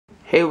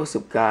Hey, what's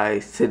up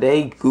guys?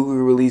 Today Google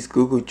released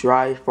Google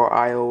Drive for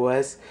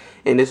iOS,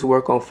 and this will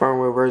work on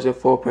firmware version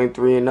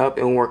 4.3 and up,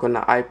 and work on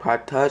the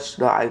iPod Touch,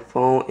 the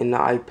iPhone, and the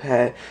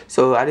iPad.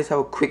 So I just have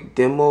a quick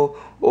demo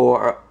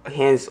or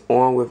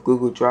hands-on with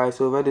Google Drive.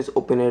 So if I just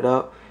open it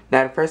up,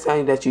 now the first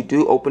time that you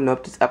do open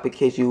up this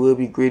application, you will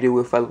be greeted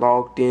with a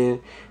logged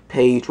in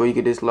page where you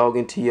can just log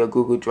into your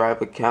Google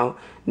Drive account.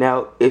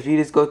 Now if you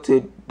just go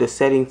to the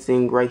settings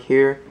thing right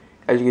here,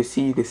 as you can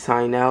see, you can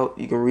sign out,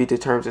 you can read the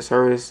terms of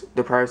service,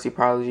 the privacy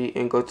policy,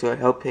 and go to a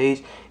help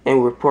page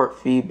and report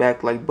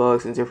feedback like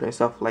bugs and different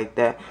stuff like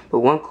that. But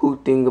one cool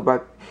thing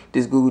about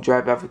this Google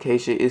Drive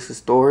application is the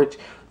storage.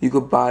 You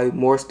could buy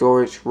more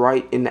storage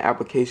right in the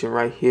application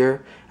right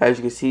here. As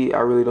you can see, I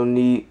really don't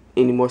need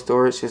any more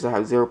storage since I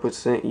have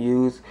 0%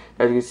 used.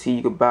 As you can see,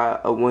 you could buy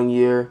a 1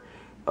 year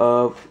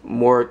of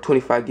more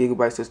 25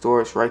 gigabytes of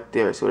storage right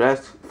there. So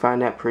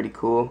find that pretty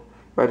cool.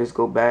 If I just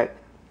go back,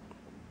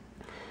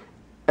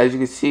 as you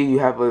can see, you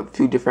have a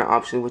few different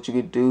options what you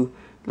could do.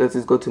 Let's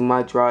just go to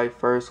my drive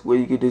first, where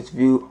you could just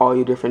view all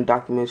your different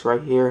documents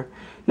right here.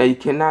 Now you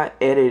cannot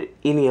edit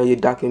any of your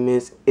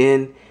documents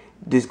in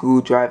this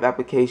Google Drive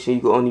application.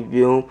 You can only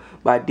view them,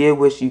 but I did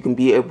wish you can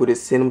be able to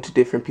send them to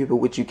different people,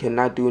 which you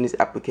cannot do in this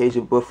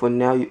application. But for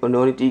now, the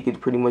only thing you can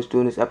pretty much do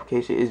in this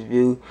application is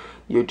view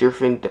your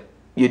different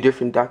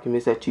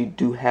documents that you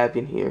do have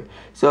in here.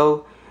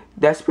 So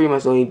that's pretty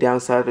much the only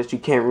downside, that you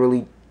can't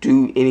really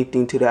do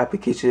anything to the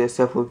application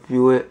except for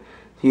view it.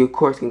 So you of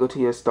course can go to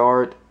your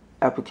start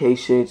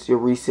applications, your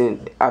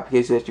recent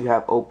applications that you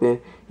have open,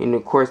 and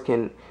of course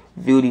can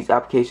view these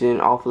applications in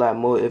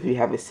offline mode if you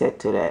have it set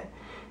to that.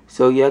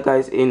 So yeah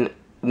guys, the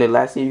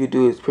last thing you can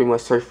do is pretty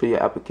much search for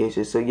your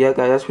application. So yeah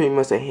guys, that's pretty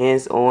much a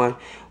hands-on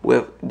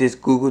with this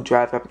Google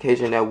Drive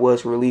application that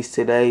was released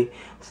today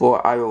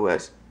for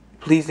iOS.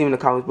 Please leave in the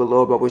comments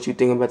below about what you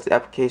think about this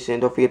application.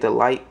 Don't forget to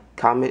like,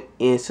 comment,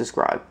 and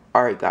subscribe.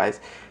 Alright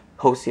guys,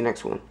 hope to see you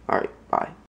next one. Alright, bye.